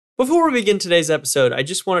Before we begin today's episode, I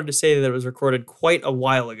just wanted to say that it was recorded quite a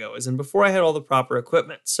while ago, as in before I had all the proper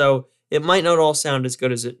equipment, so it might not all sound as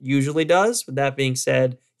good as it usually does. With that being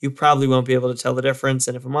said, you probably won't be able to tell the difference,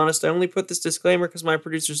 and if I'm honest, I only put this disclaimer because my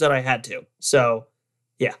producer said I had to. So,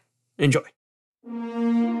 yeah, enjoy.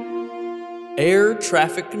 Air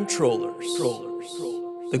Traffic Controllers.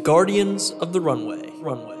 The Guardians of the Runway.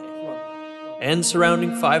 And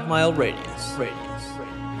surrounding 5-mile radius.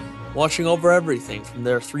 Watching over everything from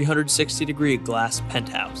their 360-degree glass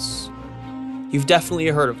penthouse. You've definitely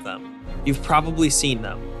heard of them. You've probably seen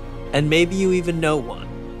them. And maybe you even know one.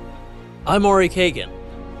 I'm Ori Kagan,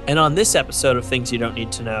 and on this episode of Things You Don't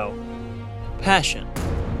Need to Know, passion,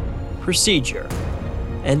 procedure,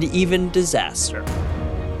 and even disaster.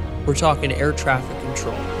 We're talking air traffic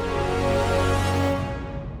control.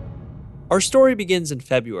 Our story begins in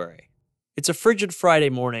February. It's a frigid Friday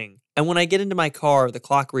morning, and when I get into my car, the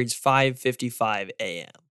clock reads 5:55 a.m.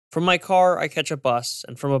 From my car, I catch a bus,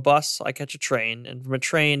 and from a bus, I catch a train, and from a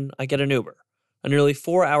train, I get an Uber, a nearly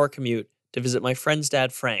 4-hour commute to visit my friend's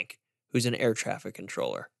dad, Frank, who's an air traffic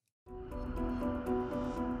controller.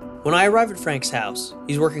 When I arrive at Frank's house,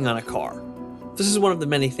 he's working on a car. This is one of the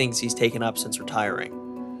many things he's taken up since retiring.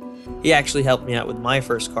 He actually helped me out with my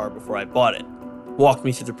first car before I bought it, walked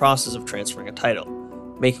me through the process of transferring a title,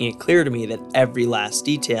 making it clear to me that every last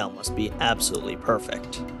detail must be absolutely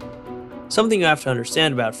perfect. Something you have to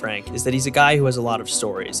understand about Frank is that he's a guy who has a lot of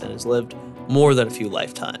stories and has lived more than a few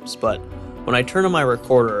lifetimes, but when I turn on my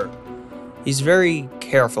recorder, he's very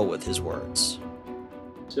careful with his words.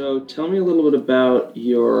 So tell me a little bit about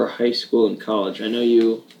your high school and college. I know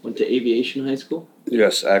you went to aviation high school?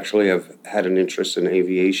 Yes, actually I've had an interest in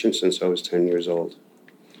aviation since I was 10 years old.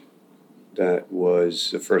 That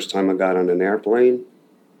was the first time I got on an airplane.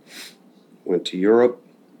 Went to Europe,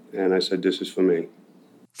 and I said, this is for me.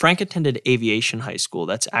 Frank attended Aviation High School.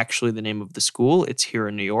 That's actually the name of the school. It's here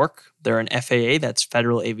in New York. They're an FAA, that's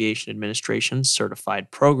Federal Aviation Administration certified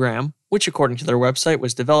program, which according to their website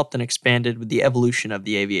was developed and expanded with the evolution of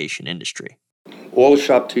the aviation industry. All the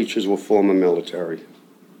shop teachers were former military,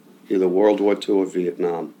 either World War II or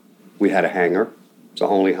Vietnam. We had a hangar. It's the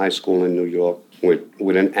only high school in New York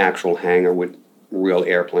with an actual hangar with real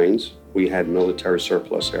airplanes. We had military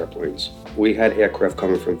surplus airplanes. We had aircraft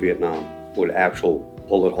coming from Vietnam with actual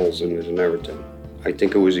bullet holes in it and everything. I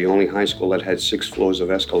think it was the only high school that had 6 floors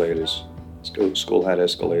of escalators. School had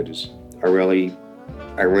escalators. I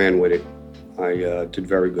ran with it. I did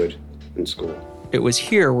very good in school. It was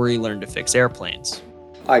here where he learned to fix airplanes.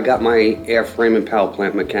 I got my airframe and power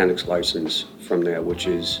plant mechanics license from there, which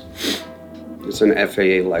is, it's an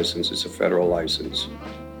FAA license, it's a federal license.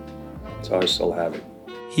 So I still have it.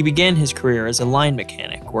 He began his career as a line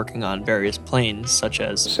mechanic, working on various planes such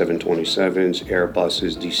as 727s,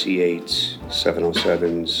 Airbuses, DC-8s,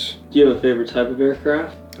 707s. Do you have a favorite type of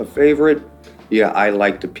aircraft? A favorite? Yeah, I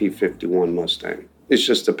like the P-51 Mustang. It's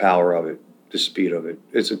just the power of it, the speed of it.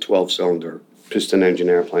 It's a 12-cylinder piston engine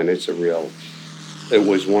airplane. It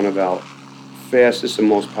was one of our fastest and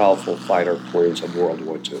most powerful fighter planes of World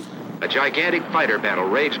War II. A gigantic fighter battle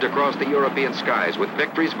raged across the European skies with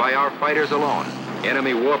victories by our fighters alone.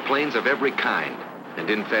 Enemy warplanes of every kind and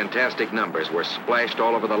in fantastic numbers were splashed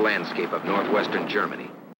all over the landscape of northwestern Germany.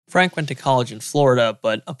 Frank went to college in Florida,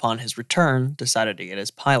 but upon his return, decided to get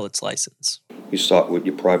his pilot's license. You start with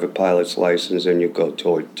your private pilot's license, then you go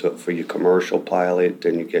for your commercial pilot,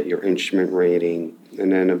 then you get your instrument rating,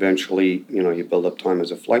 and then eventually, you build up time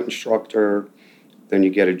as a flight instructor, then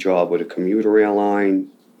you get a job with a commuter airline,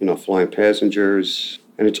 flying passengers,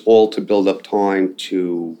 and it's all to build up time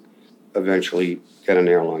to eventually get an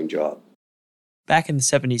airline job. Back in the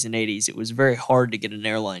 70s and 80s, it was very hard to get an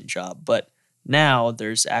airline job, but now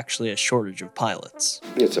there's actually a shortage of pilots.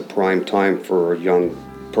 It's a prime time for a young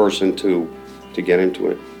person to get into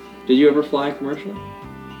it. Did you ever fly commercially?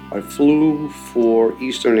 I flew for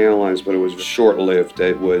Eastern Airlines, but it was short-lived.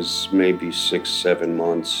 It was maybe 6-7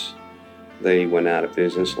 months. They went out of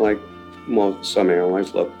business, like some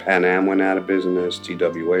airlines. Look, Pan Am went out of business,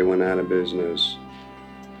 TWA went out of business.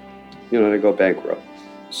 They go bankrupt.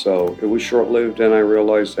 So it was short-lived, and I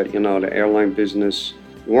realized that, the airline business,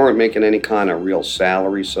 you weren't making any kind of real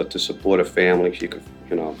salary, so to support a family, you could,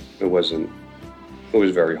 it was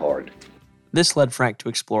very hard. This led Frank to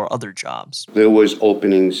explore other jobs. There was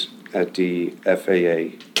openings at the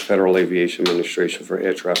FAA, Federal Aviation Administration, for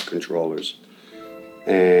air traffic controllers,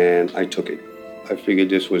 and I took it. I figured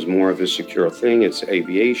this was more of a secure thing. It's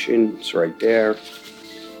aviation, it's right there,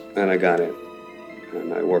 and I got in.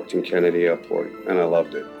 And I worked in Kennedy Airport, and I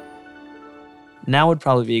loved it. Now would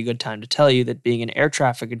probably be a good time to tell you that being an air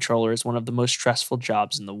traffic controller is one of the most stressful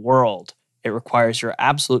jobs in the world. It requires your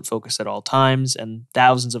absolute focus at all times, and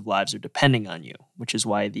thousands of lives are depending on you, which is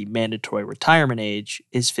why the mandatory retirement age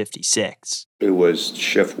is 56. It was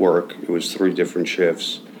shift work. It was 3 different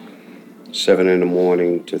shifts. 7 in the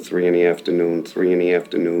morning to 3 in the afternoon, 3 in the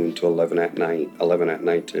afternoon to 11 at night, 11 at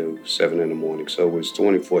night to 7 in the morning. So it was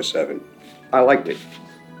 24/7. I liked it.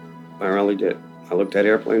 I really did. I looked at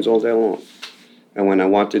airplanes all day long. And when I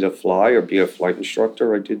wanted to fly or be a flight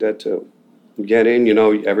instructor, I did that too. You get in,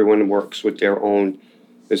 everyone works with their own,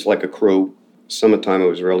 it's like a crew. Summertime it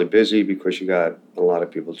was really busy because you got a lot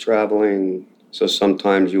of people traveling. So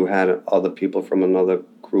sometimes you had other people from another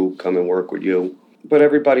crew come and work with you. But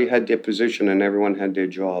everybody had their position and everyone had their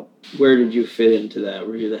job. Where did you fit into that?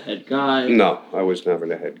 Were you the head guy? No, I was never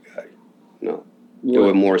the head guy. No. There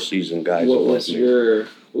were more seasoned guys. What was your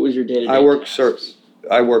day-to-day I worked tasks?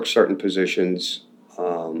 certain positions,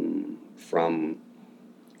 from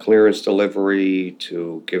clearance delivery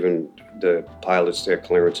to giving the pilots their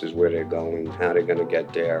clearances, where they're going, how they're going to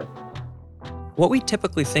get there. What we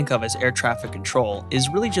typically think of as air traffic control is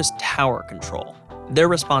really just tower control. They're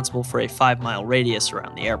responsible for a 5-mile radius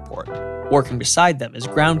around the airport. Working beside them is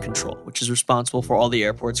ground control, which is responsible for all the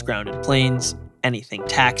airport's grounded planes, anything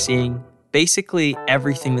taxiing, basically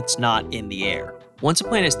everything that's not in the air. Once a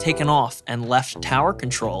plane is taken off and left tower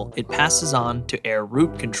control, it passes on to air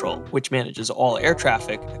route control, which manages all air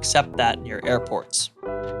traffic except that near airports.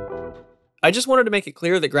 I just wanted to make it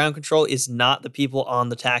clear that ground control is not the people on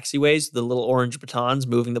the taxiways, the little orange batons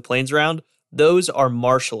moving the planes around. Those are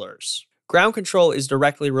marshalers. Ground control is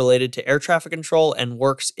directly related to air traffic control and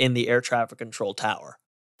works in the air traffic control tower.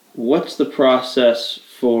 What's the process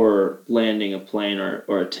for landing a plane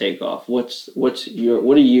or a takeoff? What do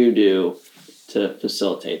you do to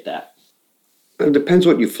facilitate that? It depends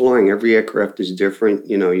what you're flying. Every aircraft is different.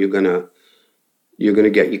 You're gonna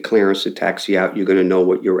get your clearance to taxi out. You're gonna know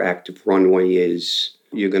what your active runway is.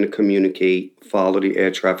 You're gonna communicate, follow the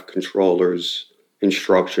air traffic controller's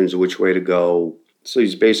instructions, which way to go. So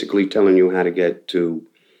he's basically telling you how to get to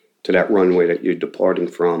that runway that you're departing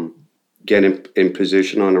from. Get in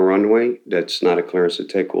position on the runway. That's not a clearance to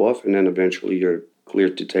take off, and then eventually you're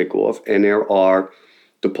cleared to take off. And there are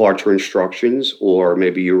departure instructions, or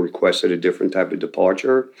maybe you requested a different type of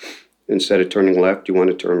departure. Instead of turning left, you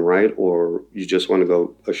want to turn right, or you just want to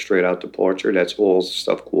go a straight out departure. That's all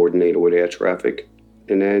stuff coordinated with air traffic.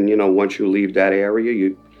 And then, once you leave that area,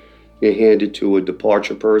 you're handed to a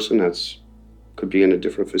departure person could be in a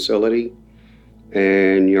different facility,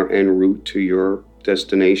 and you're en route to your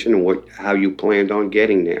destination and how you planned on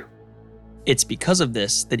getting there. It's because of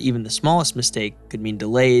this that even the smallest mistake could mean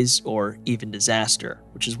delays or even disaster,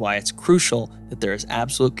 which is why it's crucial that there is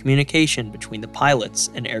absolute communication between the pilots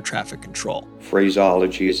and air traffic control.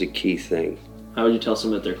 Phraseology is a key thing. How would you tell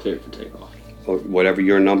someone that they're cleared for takeoff? Or whatever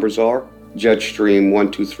your numbers are, Jetstream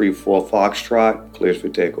 1234 Foxtrot, cleared for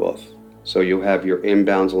takeoff. So you'll have your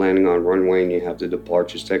inbounds landing on runway and you have the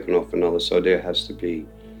departures taking off another. So there has to be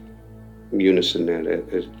unison there.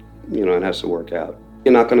 It has to work out.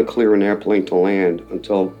 You're not going to clear an airplane to land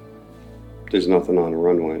until there's nothing on the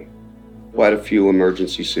runway. Quite a few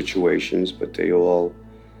emergency situations, but they all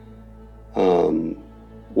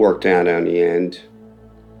worked out on the end.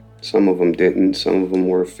 Some of them didn't. Some of them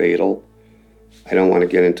were fatal. I don't want to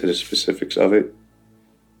get into the specifics of it.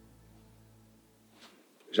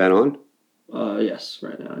 Is that on? Yes,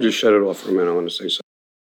 right now. Just shut it off for a minute. I want to say something.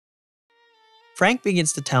 Frank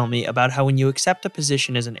begins to tell me about how when you accept a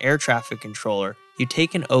position as an air traffic controller, you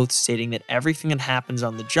take an oath stating that everything that happens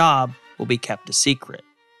on the job will be kept a secret.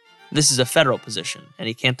 This is a federal position, and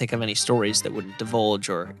he can't think of any stories that wouldn't divulge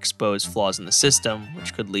or expose flaws in the system,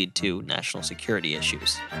 which could lead to national security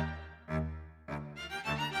issues.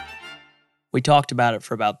 We talked about it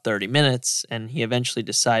for about 30 minutes, and he eventually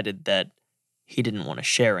decided that he didn't want to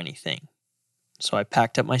share anything. So I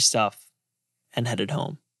packed up my stuff and headed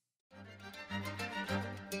home.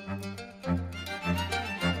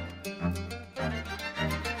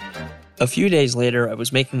 A few days later, I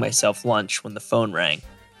was making myself lunch when the phone rang.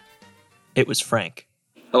 It was Frank.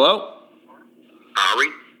 Hello? Ari?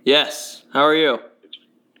 Yes. How are you?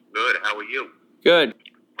 Good. How are you? Good.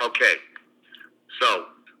 Okay. So,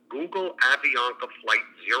 Google Avianca Flight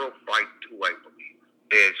 052, I believe,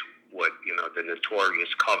 is what, the notorious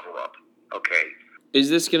cover-up. Okay. Is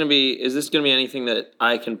this gonna be anything that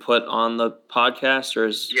I can put on the podcast, or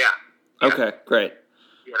is? Yeah. Okay, great.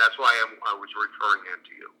 Yeah, that's why I was referring him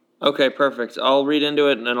to you. Okay, perfect. I'll read into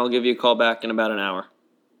it and then I'll give you a call back in about an hour.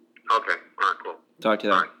 Okay. All right, cool. Talk to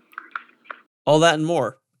you then. All right. All that and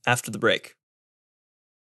more after the break.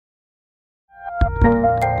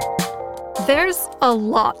 There's a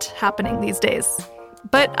lot happening these days.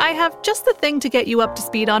 But I have just the thing to get you up to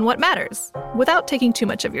speed on what matters, without taking too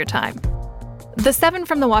much of your time. The 7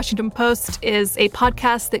 from the Washington Post is a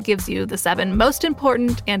podcast that gives you the 7 most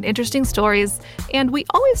important and interesting stories, and we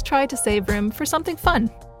always try to save room for something fun.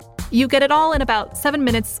 You get it all in about 7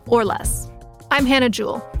 minutes or less. I'm Hannah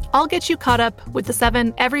Jewell. I'll get you caught up with the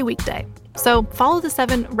 7 every weekday. So follow the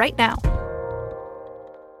 7 right now.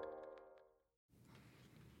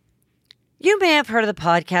 You may have heard of the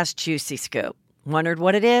podcast Juicy Scoop. Wondered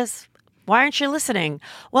what it is? Why aren't you listening?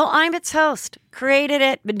 Well, I'm its host. Created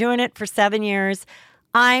it, been doing it for 7 years.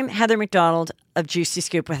 I'm Heather McDonald of Juicy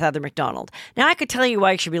Scoop with Heather McDonald. Now, I could tell you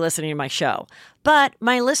why you should be listening to my show, but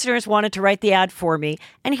my listeners wanted to write the ad for me,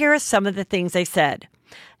 and here are some of the things they said.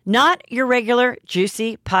 Not your regular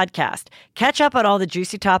juicy podcast. Catch up on all the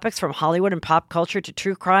juicy topics from Hollywood and pop culture to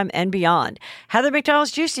true crime and beyond. Heather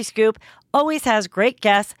McDonald's Juicy Scoop always has great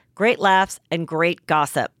guests, great laughs, and great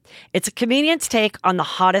gossip. It's a comedian's take on the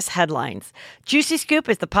hottest headlines. Juicy Scoop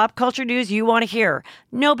is the pop culture news you want to hear.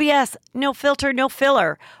 No BS, no filter, no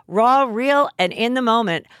filler. Raw, real, and in the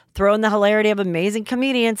moment. Throw in the hilarity of amazing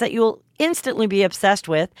comedians that you will instantly be obsessed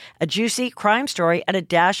with, a juicy crime story, and a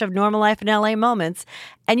dash of normal life in LA moments,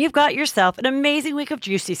 and you've got yourself an amazing week of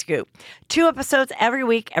Juicy Scoop. 2 episodes every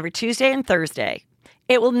week, every Tuesday and Thursday.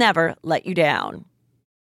 It will never let you down.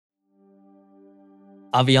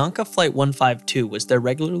 Avianca Flight 152 was their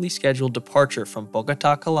regularly scheduled departure from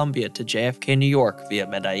Bogota, Colombia to JFK, New York via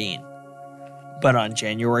Medellin. But on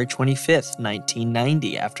January 25th,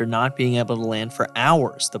 1990, after not being able to land for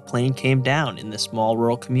hours, the plane came down in the small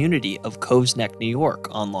rural community of Coves Neck, New York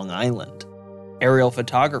on Long Island. Aerial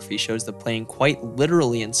photography shows the plane quite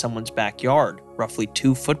literally in someone's backyard, roughly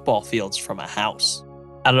 2 football fields from a house.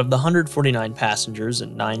 Out of the 149 passengers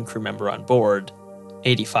and 9 crew members on board,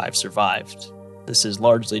 85 survived. This is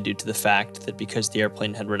largely due to the fact that because the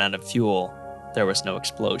airplane had run out of fuel, there was no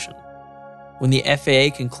explosion. When the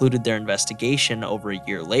FAA concluded their investigation over a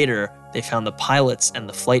year later, they found the pilots and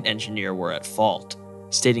the flight engineer were at fault,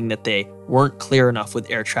 stating that they weren't clear enough with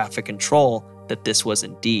air traffic control that this was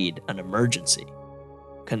indeed an emergency.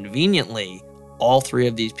 Conveniently, all 3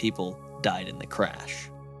 of these people died in the crash.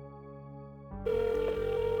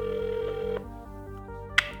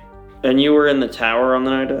 And you were in the tower on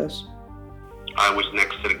the night of this? I was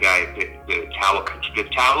next to the guy. The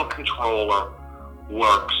tower controller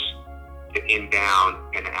works the inbound,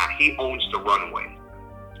 and he owns the runway.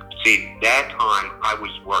 See, that time I was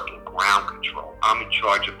working ground control. I'm in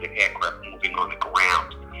charge of the aircraft moving on the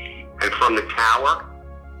ground. And from the tower,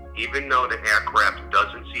 even though the aircraft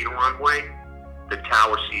doesn't see the runway, the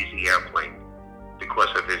tower sees the airplane because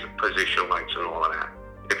of his position lights and all of that.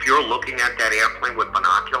 If you're looking at that airplane with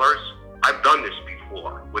binoculars, I've done this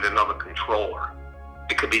before with another controller.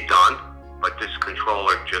 It could be done, but this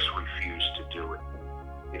controller just refused to do it.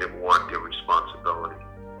 He didn't want the responsibility.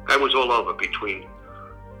 I was all over between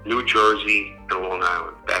New Jersey and Long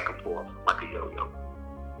Island, back and forth, like a yo-yo.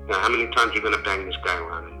 Now, how many times are you going to bang this guy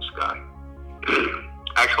around in the sky?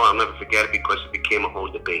 Actually, I'll never forget it because it became a whole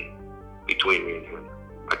debate between me and him.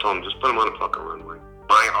 I told him, just put him on a fucking runway.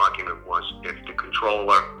 My argument was, if the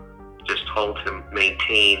controller just told him,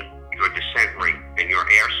 maintain your descent rate and your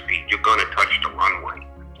airspeed, you're going to touch the runway.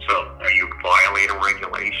 So, are you violating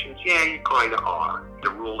regulations? Yeah, you kind of are. The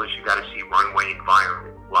rule is you got to see runway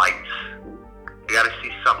environment, lights. You got to see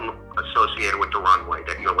something associated with the runway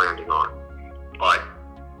that you're landing on. But,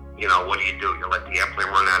 you know, what do? You let the airplane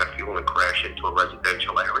run out of fuel and crash into a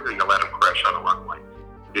residential area, or you let them crash on the runway?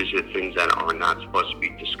 These are things that are not supposed to be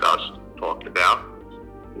discussed, talked about,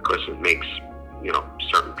 because it makes, you know,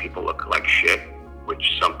 certain people look like shit, which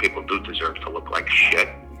some people do deserve to look like shit.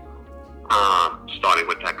 Starting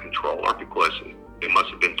with that controller, because they must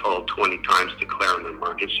have been told 20 times to declare an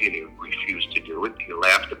emergency and he refused to do it. He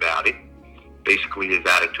laughed about it. Basically, his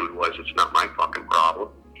attitude was, it's not my fucking problem.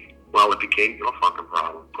 Well, it became your fucking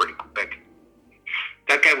problem pretty quick.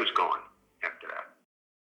 That guy was gone after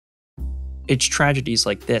that. It's tragedies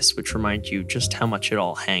like this which remind you just how much it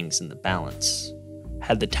all hangs in the balance.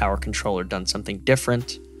 Had the tower controller done something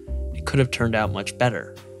different, it could have turned out much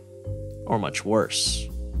better, or much worse.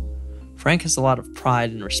 Frank has a lot of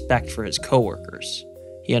pride and respect for his coworkers.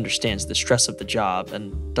 He understands the stress of the job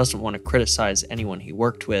and doesn't want to criticize anyone he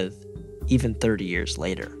worked with, even 30 years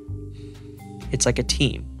later. It's like a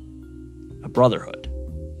team, a brotherhood.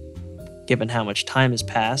 Given how much time has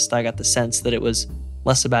passed, I got the sense that it was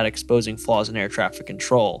less about exposing flaws in air traffic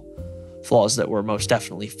control, flaws that were most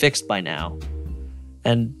definitely fixed by now,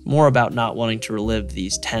 and more about not wanting to relive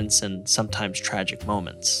these tense and sometimes tragic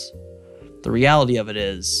moments. The reality of it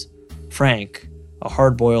is, Frank, a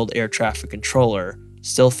hard-boiled air traffic controller,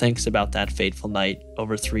 still thinks about that fateful night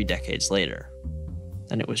over 3 decades later.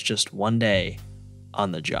 And it was just one day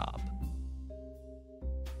on the job.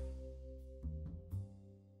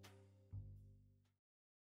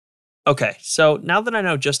 Okay, so now that I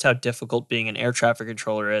know just how difficult being an air traffic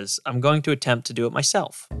controller is, I'm going to attempt to do it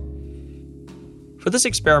myself. For this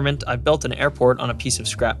experiment, I built an airport on a piece of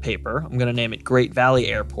scrap paper. I'm going to name it Great Valley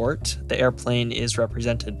Airport. The airplane is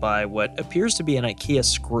represented by what appears to be an IKEA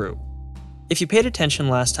screw. If you paid attention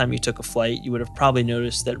last time you took a flight, you would have probably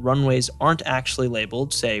noticed that runways aren't actually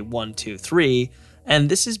labeled, say 1, 2, 3, and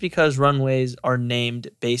this is because runways are named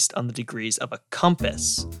based on the degrees of a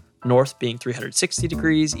compass. North being 360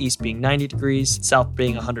 degrees, east being 90 degrees, south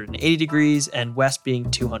being 180 degrees, and west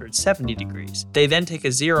being 270 degrees. They then take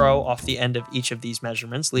a 0 off the end of each of these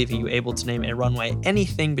measurements, leaving you able to name a runway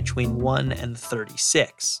anything between 1 and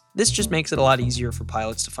 36. This just makes it a lot easier for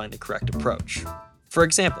pilots to find the correct approach. For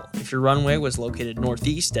example, if your runway was located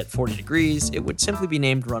northeast at 40 degrees, it would simply be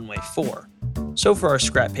named runway 4. So for our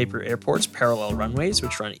scrap paper airports, parallel runways,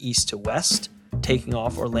 which run east to west, taking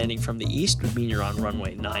off or landing from the east would mean you're on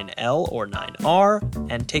runway 9L or 9R,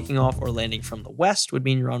 and taking off or landing from the west would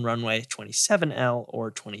mean you're on runway 27L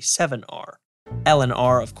or 27R. L and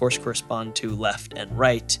R, of course, correspond to left and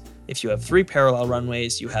right. If you have 3 parallel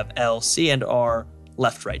runways, you have L, C, and R,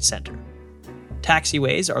 left, right, center.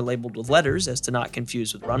 Taxiways are labeled with letters as to not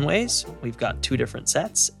confuse with runways. We've got 2 different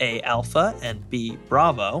sets, A Alpha and B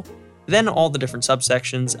Bravo. Then all the different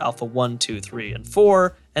subsections, Alpha 1, 2, 3, and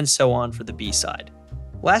 4, and so on for the B side.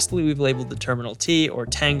 Lastly, we've labeled the Terminal T, or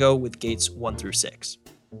Tango, with gates 1 through 6.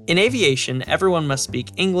 In aviation, everyone must speak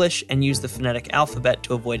English and use the phonetic alphabet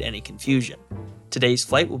to avoid any confusion. Today's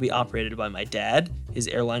flight will be operated by my dad. His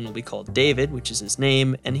airline will be called David, which is his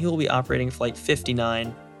name, and he will be operating Flight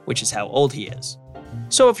 59, which is how old he is.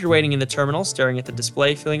 So if you're waiting in the terminal, staring at the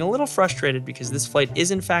display, feeling a little frustrated because this flight is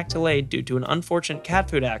in fact delayed due to an unfortunate cat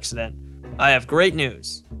food accident, I have great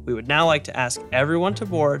news. We would now like to ask everyone to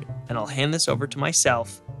board, and I'll hand this over to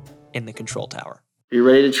myself in the control tower. Are you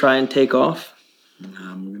ready to try and take off?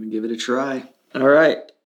 I'm going to give it a try. All right.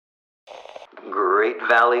 Great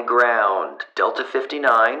Valley Ground, Delta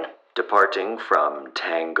 59, departing from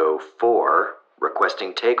Tango 4,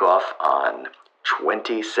 requesting takeoff on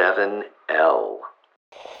 27L.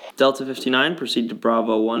 Delta 59, proceed to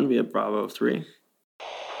Bravo 1 via Bravo 3.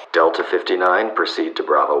 Delta 59, proceed to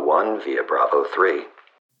Bravo 1 via Bravo 3.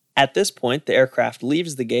 At this point, the aircraft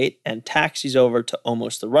leaves the gate and taxis over to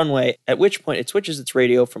almost the runway, at which point it switches its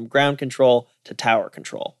radio from ground control to tower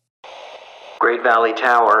control. Great Valley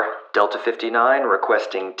Tower, Delta 59,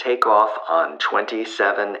 requesting takeoff on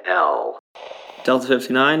 27L. Delta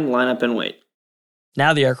 59, line up and wait.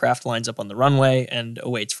 Now the aircraft lines up on the runway and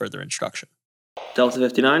awaits further instruction. Delta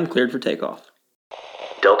 59, cleared for takeoff.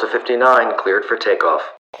 Delta 59, cleared for takeoff.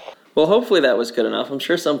 Well, hopefully that was good enough. I'm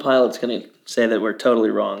sure some pilot's going to say that we're totally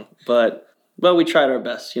wrong, but we tried our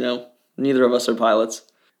best, you know. Neither of us are pilots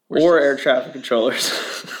or air traffic controllers.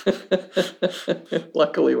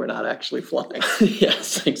 Luckily, we're not actually flying.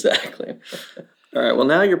 Yes, exactly. All right, well,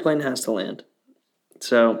 now your plane has to land.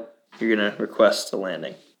 So you're going to request a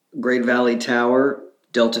landing. Great Valley Tower,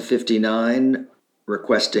 Delta 59,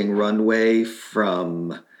 requesting runway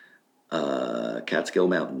from Catskill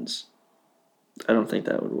Mountains. I don't think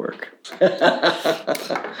that would work.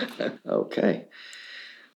 Okay.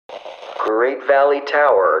 Great Valley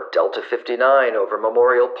Tower, Delta 59 over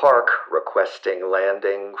Memorial Park, requesting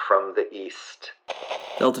landing from the east.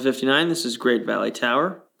 Delta 59, this is Great Valley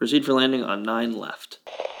Tower. Proceed for landing on 9 left.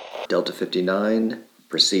 Delta 59,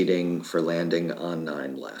 proceeding for landing on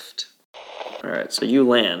 9 left. All right, so you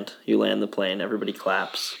land the plane. Everybody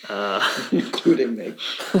claps, Including me.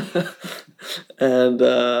 and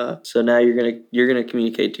so now you're gonna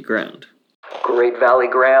communicate to ground. Great Valley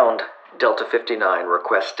Ground, Delta 59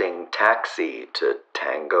 requesting taxi to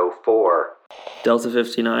Tango 4. Delta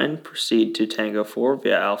 59, proceed to Tango 4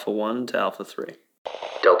 via Alpha 1 to Alpha 3.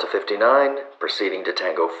 Delta 59 proceeding to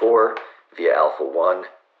Tango 4 via Alpha 1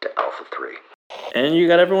 to Alpha 3. And you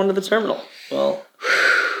got everyone to the terminal. Well,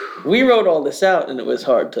 we wrote all this out, and it was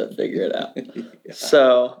hard to figure it out. Yeah.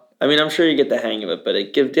 So, I mean, I'm sure you get the hang of it, but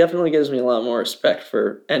it definitely gives me a lot more respect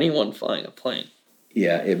for anyone flying a plane.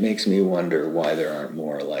 Yeah, it makes me wonder why there aren't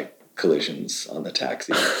more, collisions on the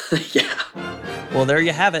taxi. Yeah. Well, there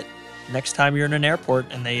you have it. Next time you're in an airport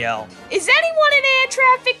and they yell, "Is anyone an air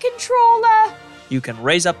traffic controller?" you can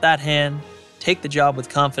raise up that hand, take the job with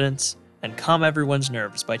confidence, and calm everyone's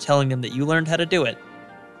nerves by telling them that you learned how to do it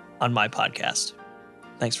on my podcast.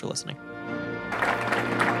 Thanks for listening.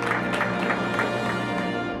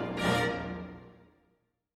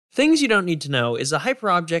 Things You Don't Need to Know is a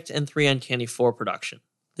Hyperobject and 3 Uncanny 4 production.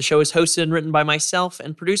 The show is hosted and written by myself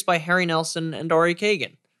and produced by Harry Nelson and Ari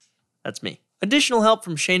Kagan. That's me. Additional help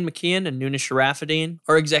from Shane McKeon and Nuna Sharafadine.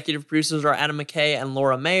 Our executive producers are Adam McKay and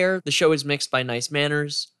Laura Mayer. The show is mixed by Nice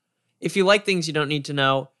Manners. If you like Things You Don't Need to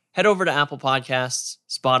Know, head over to Apple Podcasts,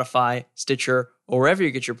 Spotify, Stitcher, or wherever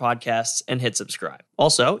you get your podcasts and hit subscribe.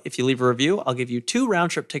 Also, if you leave a review, I'll give you 2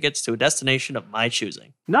 round-trip tickets to a destination of my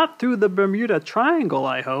choosing. Not through the Bermuda Triangle,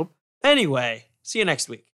 I hope. Anyway, see you next week.